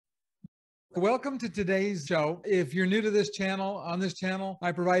Welcome to today's show. If you're new to this channel, on this channel,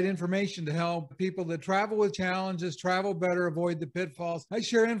 I provide information to help people that travel with challenges, travel better, avoid the pitfalls. I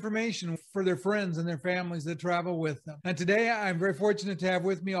share information for their friends and their families that travel with them. And today I'm very fortunate to have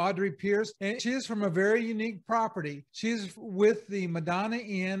with me Audrey Pierce, and she is from a very unique property. She's with the Madonna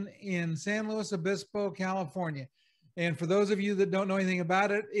Inn in San Luis Obispo, California. And for those of you that don't know anything about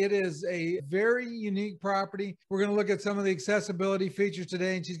it, it is a very unique property. We're going to look at some of the accessibility features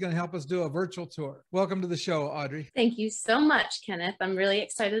today, and she's going to help us do a virtual tour. Welcome to the show, Audrey. Thank you so much, Kenneth. I'm really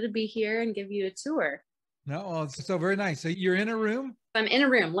excited to be here and give you a tour. No, well, it's so very nice. So you're in a room? I'm in a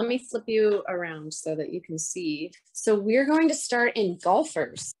room. Let me flip you around so that you can see. So we're going to start in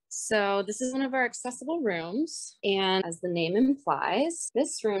golfers. So this is one of our accessible rooms. And as the name implies,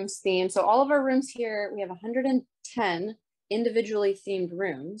 this room's theme. So all of our rooms here, we have 110 individually themed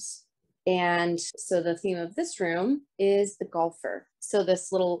rooms. And so the theme of this room is the golfer. So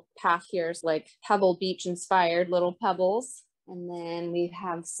this little path here is like Pebble Beach inspired little pebbles. And then we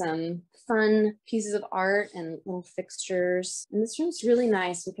have some fun pieces of art and little fixtures. And this room's really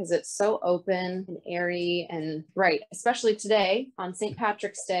nice because it's so open and airy and bright, especially today on St.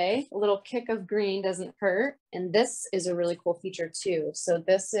 Patrick's Day. A little kick of green doesn't hurt. And this is a really cool feature too. So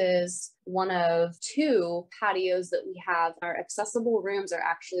this is one of two patios that we have. Our accessible rooms are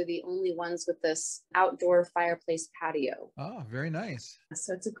actually the only ones with this outdoor fireplace patio. Oh, very nice.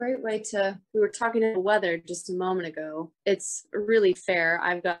 So it's a great way to, we were talking about the weather just a moment ago. It's really fair.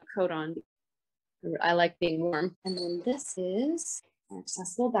 I've got a coat on. I like being warm. And then this is our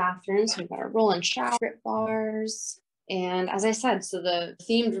accessible bathrooms. We've got our roll-in shower, grip bars. And as I said, so the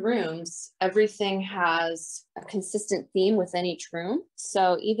themed rooms, everything has a consistent theme within each room.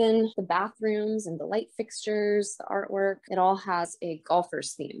 So even the bathrooms and the light fixtures, the artwork, it all has a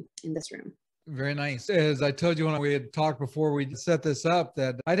golfer's theme in this room. Very nice. As I told you when we had talked before we set this up,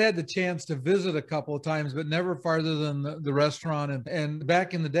 that I'd had the chance to visit a couple of times, but never farther than the restaurant. And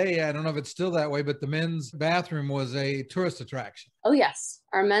back in the day, I don't know if it's still that way, but the men's bathroom was a tourist attraction. Oh, yes.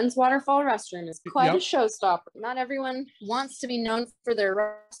 Our men's waterfall restroom is quite a showstopper. Not everyone wants to be known for their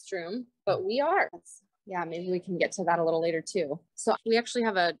restroom, but we are. Yeah, maybe we can get to that a little later too. So we actually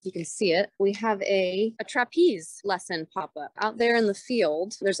have you can see it. We have a trapeze lesson pop up out there in the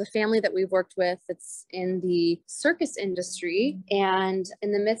field. There's a family that we've worked with that's in the circus industry. And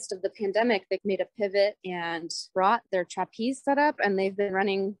in the midst of the pandemic, they made a pivot and brought their trapeze setup. And they've been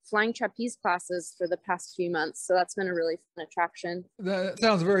running flying trapeze classes for the past few months. So that's been a really fun attraction. That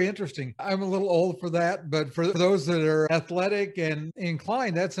sounds very interesting. I'm a little old for that, but for those that are athletic and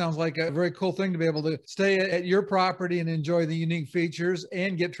inclined, that sounds like a very cool thing to be able to stay at your property and enjoy the unique features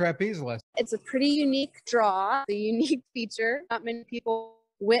and get trapeze lessons. It's a pretty unique draw, the unique feature. Not many people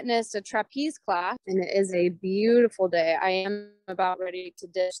witnessed a trapeze class, and it is a beautiful day. I am about ready to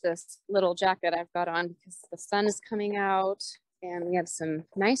ditch this little jacket I've got on because the sun is coming out and we had some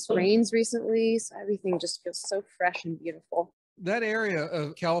nice rains recently, so everything just feels so fresh and beautiful. That area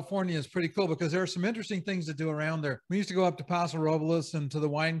of California is pretty cool because there are some interesting things to do around there. We used to go up to Paso Robles and to the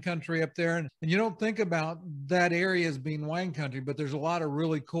wine country up there, and you don't think about that area as being wine country, but there's a lot of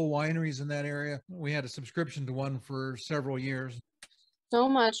really cool wineries in that area. We had a subscription to one for several years. So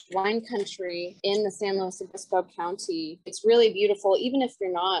much wine country in the San Luis Obispo County. It's really beautiful. Even if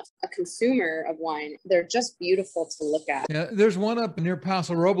you're not a consumer of wine, they're just beautiful to look at. Yeah, there's one up near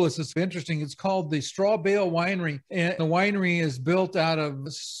Paso Robles. It's interesting. It's called the Straw Bale Winery. And the winery is built out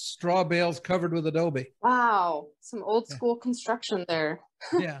of straw bales covered with adobe. Wow. Some old school construction there.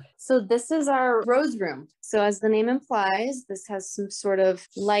 Yeah. So this is our rose room. So as the name implies, this has some sort of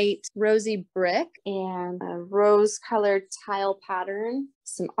light rosy brick and a rose colored tile pattern,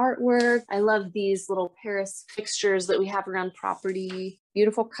 some artwork. I love these little Paris fixtures that we have around property.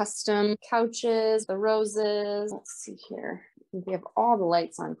 Beautiful custom couches, the roses. Let's see here. We have all the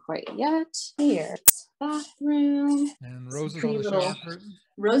lights on quite yet. Here's bathroom. And roses on the shower curtain.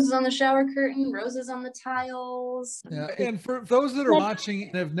 Roses on the shower curtain, roses on the tiles. Yeah, and for those that are watching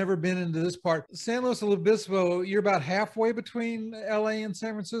and have never been into this part, San Luis Obispo, you're about halfway between LA and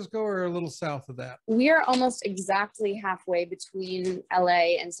San Francisco, or a little south of that? We are almost exactly halfway between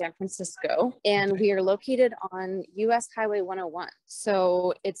LA and San Francisco, and we are located on US Highway 101.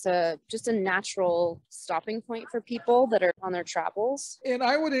 So it's just a natural stopping point for people that are on their travels. And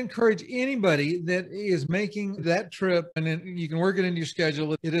I would encourage anybody that is making that trip, and you can work it into your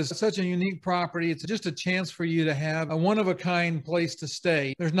schedule. It is such a unique property. It's just a chance for you to have a one-of-a-kind place to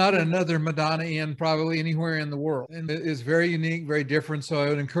stay. There's not another Madonna Inn probably anywhere in the world. And it is very unique, very different. So I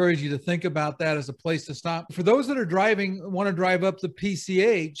would encourage you to think about that as a place to stop. For those that are want to drive up the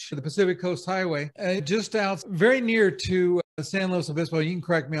PCH, the Pacific Coast Highway, just out very near to San Luis Obispo. You can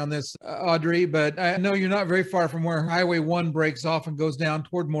correct me on this, Audrey, but I know you're not very far from where Highway 1 breaks off and goes down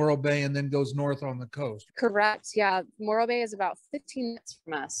toward Morro Bay and then goes north on the coast. Correct. Yeah. Morro Bay is about 15 minutes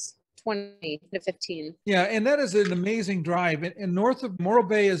from us. 20 to 15. Yeah, and that is an amazing drive. And north of Morro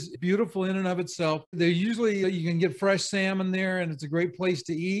Bay is beautiful in and of itself. There usually you can get fresh salmon there, and it's a great place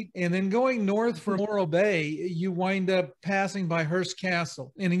to eat. And then going north from Morro Bay, you wind up passing by Hearst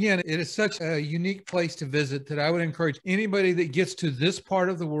Castle. And again, it is such a unique place to visit that I would encourage anybody that gets to this part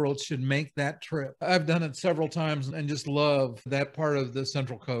of the world should make that trip. I've done it several times and just love that part of the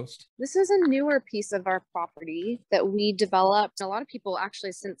Central Coast. This is a newer piece of our property that we developed. A lot of people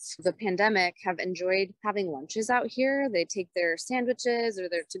actually, since the pandemic, have enjoyed having lunches out here. They take their sandwiches or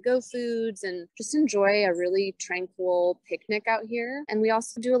their to-go foods and just enjoy a really tranquil picnic out here. And we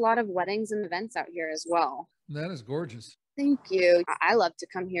also do a lot of weddings and events out here as well. That is gorgeous. Thank you. I love to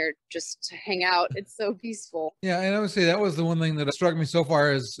come here just to hang out. It's so peaceful. Yeah, and I would say that was the one thing that struck me so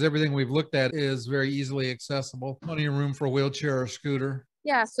far is everything we've looked at is very easily accessible. Plenty of room for a wheelchair or scooter.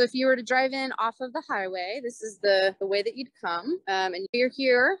 Yeah, so if you were to drive in off of the highway, this is the way that you'd come. And you're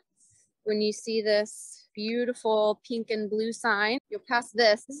here. When you see this beautiful pink and blue sign, you'll pass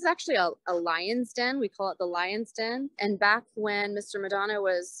this. This is actually a lion's den. We call it the lion's den. And back when Mr. Madonna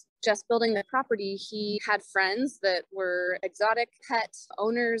was just building the property, he had friends that were exotic pet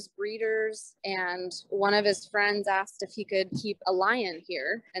owners, breeders, and one of his friends asked if he could keep a lion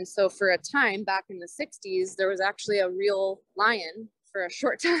here. And so for a time back in the 60s, there was actually a real lion for a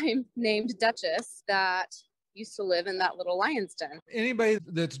short time named Duchess that used to live in that little lion's den. Anybody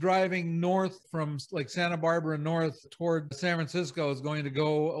that's driving north from like Santa Barbara north toward San Francisco is going to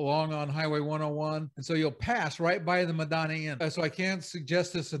go along on Highway 101. And so you'll pass right by the Madonna Inn. So I can't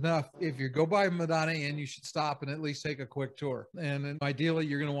suggest this enough. If you go by Madonna Inn, you should stop and at least take a quick tour. And ideally,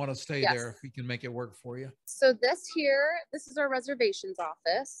 you're going to want to stay there if we can make it work for you. So this is our reservations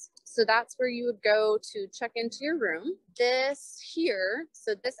office. So that's where you would go to check into your room. This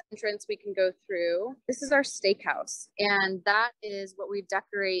entrance we can go through. This is our steakhouse. And that is what we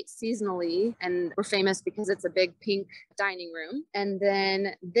decorate seasonally. And we're famous because it's a big pink dining room. And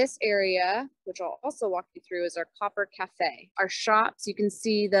then this area, which I'll also walk you through, is our Copper Cafe. Our shops, you can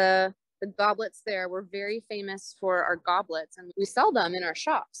see the goblets there. We're very famous for our goblets, and we sell them in our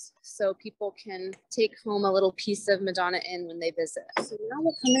shops. So people can take home a little piece of Madonna Inn when they visit. So now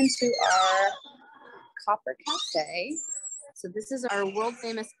we'll come into our Copper Cafe. So this is our world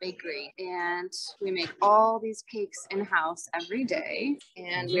famous bakery, and we make all these cakes in-house every day.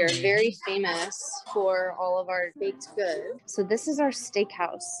 And we are very famous for all of our baked goods. So this is our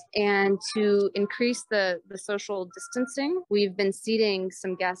steakhouse. And to increase the social distancing, we've been seating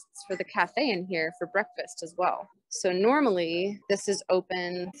some guests for the cafe in here for breakfast as well. So normally this is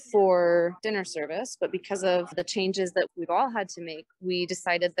open for dinner service, but because of the changes that we've all had to make, we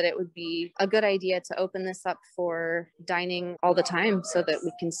decided that it would be a good idea to open this up for dining all the time so that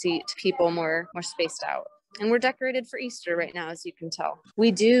we can seat people more spaced out. And we're decorated for Easter right now, as you can tell.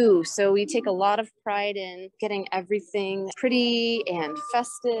 We do. So we take a lot of pride in getting everything pretty and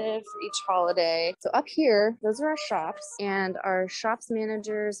festive for each holiday. So up here, those are our shops, and our shops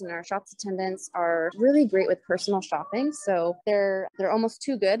managers and our shops attendants are really great with personal shopping. So they're almost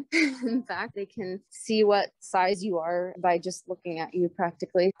too good. In fact, they can see what size you are by just looking at you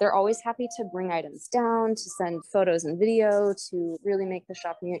practically. They're always happy to bring items down, to send photos and video, to really make the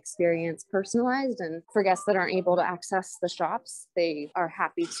shopping experience personalized. And for guests that aren't able to access the shops, they are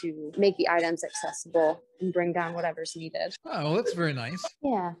happy to make the items accessible and bring down whatever's needed. Oh, well, that's very nice.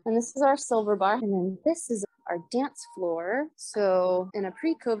 Yeah, and this is our silver bar, and then this is our dance floor. So in a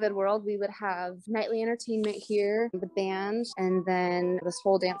pre-COVID world, we would have nightly entertainment here, the band, and then this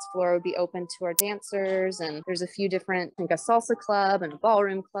whole dance floor would be open to our dancers. And there's a few different, like a salsa club and a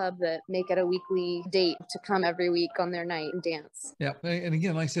ballroom club that make it a weekly date to come every week on their night and dance. Yeah, and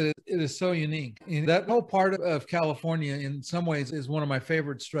again, like I said, it is so unique. And that whole part of California, in some ways, is one of my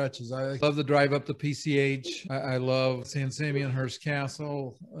favorite stretches. I love the drive up to PCH. I love San Simeon, Hearst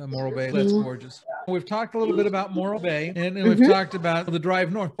Castle, Morro Bay. That's gorgeous. We've talked a little bit about Morro Bay, and we've talked about the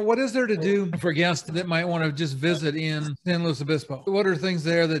drive north. What is there to do for guests that might want to just visit in San Luis Obispo? What are things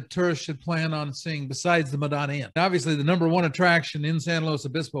there that tourists should plan on seeing besides the Madonna Inn? Obviously, the number one attraction in San Luis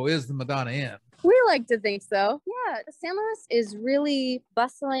Obispo is the Madonna Inn. We like to think so. Yeah, San Luis is really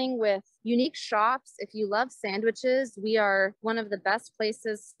bustling with unique shops. If you love sandwiches, we are one of the best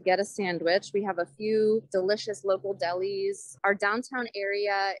places to get a sandwich. We have a few delicious local delis. Our downtown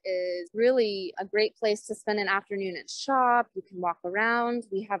area is really a great place to spend an afternoon and shop. You can walk around.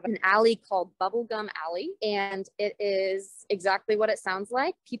 We have an alley called Bubblegum Alley, and it is exactly what it sounds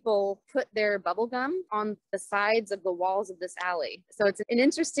like. People put their bubblegum on the sides of the walls of this alley. So it's an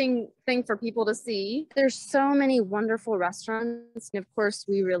interesting thing for people to see. There's so many wonderful restaurants. And of course,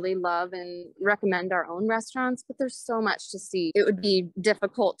 we really love and recommend our own restaurants, but there's so much to see. It would be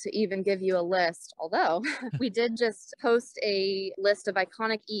difficult to even give you a list, although we did just post a list of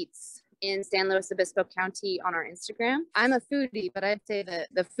iconic eats in San Luis Obispo County on our Instagram. I'm a foodie, but I'd say that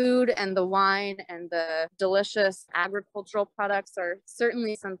the food and the wine and the delicious agricultural products are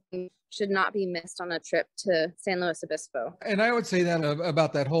certainly something should not be missed on a trip to San Luis Obispo. And I would say that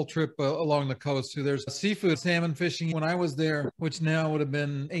about that whole trip along the coast too. There's seafood, salmon fishing. When I was there, which now would have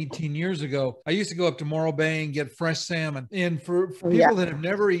been 18 years ago, I used to go up to Morro Bay and get fresh salmon. And for people that have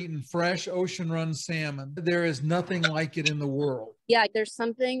never eaten fresh ocean run salmon, there is nothing like it in the world. Yeah, there's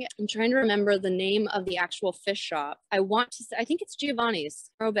something, I'm trying to remember the name of the actual fish shop. I think it's Giovanni's,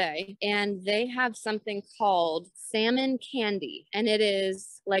 Morro Bay, and they have something called salmon candy. And it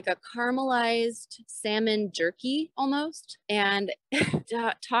is like a caramelized salmon jerky almost. And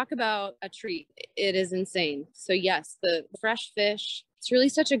talk about a treat. It is insane. So yes, the fresh fish. It's really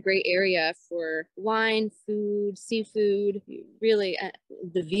such a great area for wine, food, seafood, really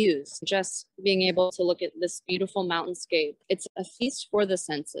the views, just being able to look at this beautiful mountainscape. It's a feast for the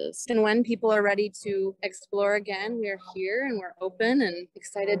senses. And when people are ready to explore again, we are here and we're open and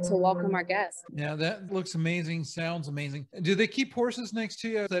excited to welcome our guests. Yeah, that looks amazing. Sounds amazing. Do they keep horses next to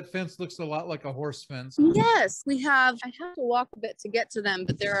you? That fence looks a lot like a horse fence. Yes, I have to walk a bit to get to them,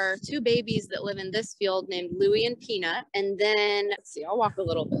 but there are two babies that live in this field named Louie and Peanut. And then, let's see, I'll walk a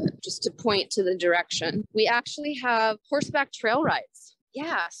little bit just to point to the direction. We actually have horseback trail rides.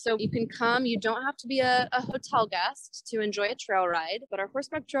 Yeah, so you can come. You don't have to be a hotel guest to enjoy a trail ride, but our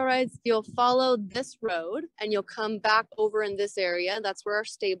horseback trail rides, you'll follow this road and you'll come back over in this area. That's where our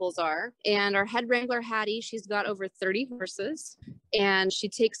stables are. And our head wrangler, Hattie, she's got over 30 horses and she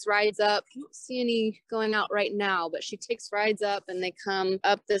takes rides up. I don't see any going out right now, but she takes rides up and they come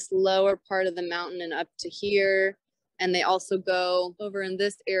up this lower part of the mountain and up to here. And they also go over in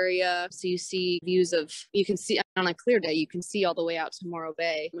this area. So you see views you can see on a clear day, you can see all the way out to Morro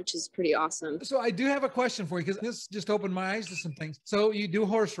Bay, which is pretty awesome. So I do have a question for you because this just opened my eyes to some things. So you do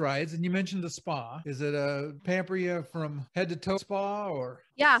horse rides and you mentioned the spa. Is it a pamper you from head to toe spa or?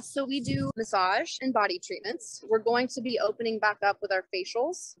 Yeah, so we do massage and body treatments. We're going to be opening back up with our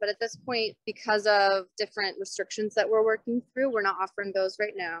facials, but at this point, because of different restrictions that we're working through, we're not offering those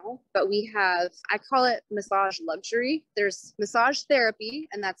right now. But we have, I call it massage luxury. There's massage therapy,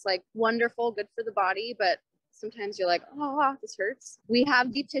 and that's like wonderful, good for the body, but sometimes you're like, oh, this hurts. We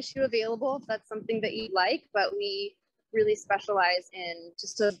have deep tissue available if that's something that you like, but we really specialize in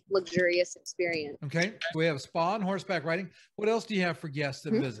just a luxurious experience. Okay. We have spa and horseback riding. What else do you have for guests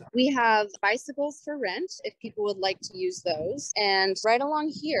that visit? We have bicycles for rent if people would like to use those. And right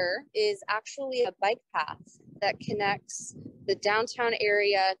along here is actually a bike path that connects the downtown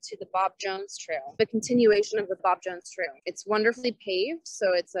area to the Bob Jones Trail, the continuation of the Bob Jones Trail. It's wonderfully paved,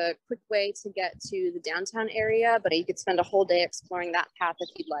 so it's a quick way to get to the downtown area, but you could spend a whole day exploring that path if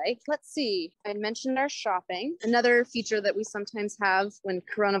you'd like. Let's see, I mentioned our shopping. Another feature that we sometimes have when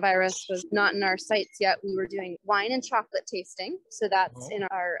coronavirus was not in our sites yet, we were doing wine and chocolate tasting. So that's in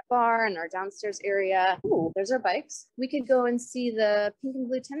our bar and our downstairs area. Ooh, there's our bikes. We could go and see the pink and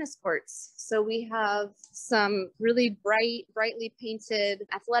blue tennis courts. So we have some really brightly painted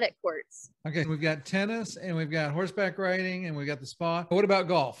athletic courts. Okay, we've got tennis and we've got horseback riding and we've got the spa. What about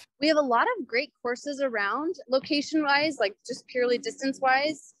golf? We have a lot of great courses around. Location-wise, like just purely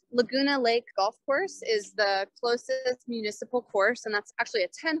distance-wise, Laguna Lake Golf Course is the closest municipal course, and that's actually a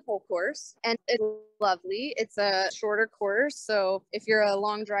 10-hole course, and it's lovely. It's a shorter course, so if you're a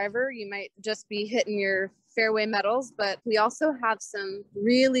long driver, you might just be hitting your fairway metals, but we also have some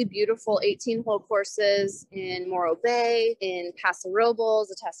really beautiful 18-hole courses in Morro Bay, in Paso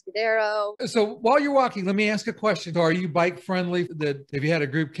Robles, Atascadero. So while you're walking, let me ask a question. So are you bike friendly? That if you had a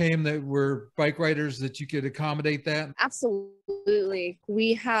group came that were bike riders, that you could accommodate that? Absolutely.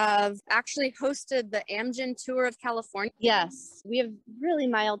 We have actually hosted the Amgen Tour of California. Yes, we have really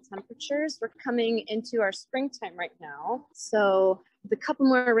mild temperatures. We're coming into our springtime right now. So With a couple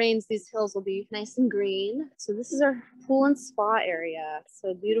more rains, these hills will be nice and green. So this is our pool and spa area.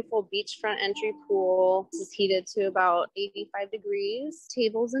 So beautiful beachfront entry pool. This is heated to about 85 degrees.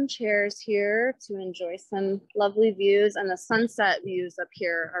 Tables and chairs here to enjoy some lovely views, and the sunset views up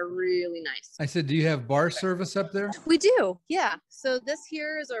here are really nice. I said, do you have bar service up there? We do, yeah. So this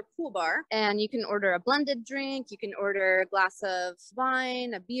here is our pool bar, and you can order a blended drink. You can order a glass of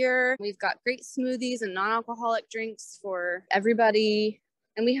wine, a beer. We've got great smoothies and non-alcoholic drinks for everybody.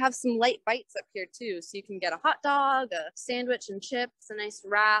 And we have some light bites up here too. So you can get a hot dog, a sandwich and chips, a nice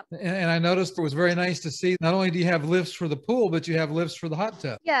wrap. And I noticed it was very nice to see, not only do you have lifts for the pool, but you have lifts for the hot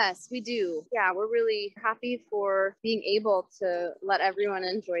tub. Yes, we do. Yeah, we're really happy for being able to let everyone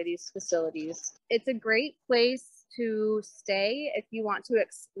enjoy these facilities. It's a great place to stay if you want to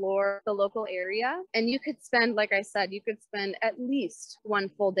explore the local area. And you could spend, like I said, you could spend at least one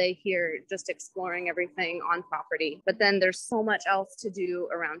full day here just exploring everything on property. But then there's so much else to do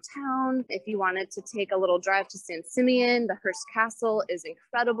around town. If you wanted to take a little drive to San Simeon, the Hearst Castle is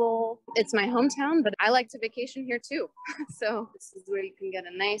incredible. It's my hometown, but I like to vacation here too. So this is where you can get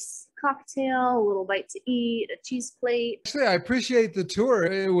a nice cocktail, a little bite to eat, a cheese plate. Actually, I appreciate the tour.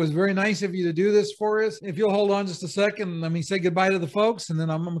 It was very nice of you to do this for us. If you'll hold on just a second, let me say goodbye to the folks, and then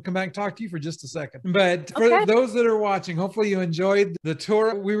I'm going to come back and talk to you for just a second. But for those that are watching, hopefully you enjoyed the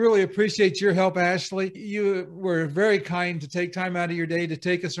tour. We really appreciate your help, Ashley. You were very kind to take time out of your day to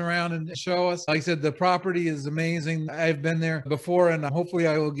take us around and show us. Like I said, the property is amazing. I've been there before, and hopefully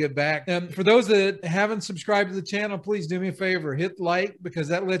I will get back. And for those that haven't subscribed to the channel, please do me a favor, hit like, because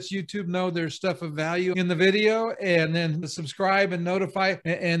that lets YouTube know there's stuff of value in the video, and then subscribe and notify,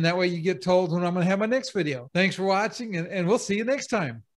 and that way you get told when I'm going to have my next video. Thanks for watching, and we'll see you next time.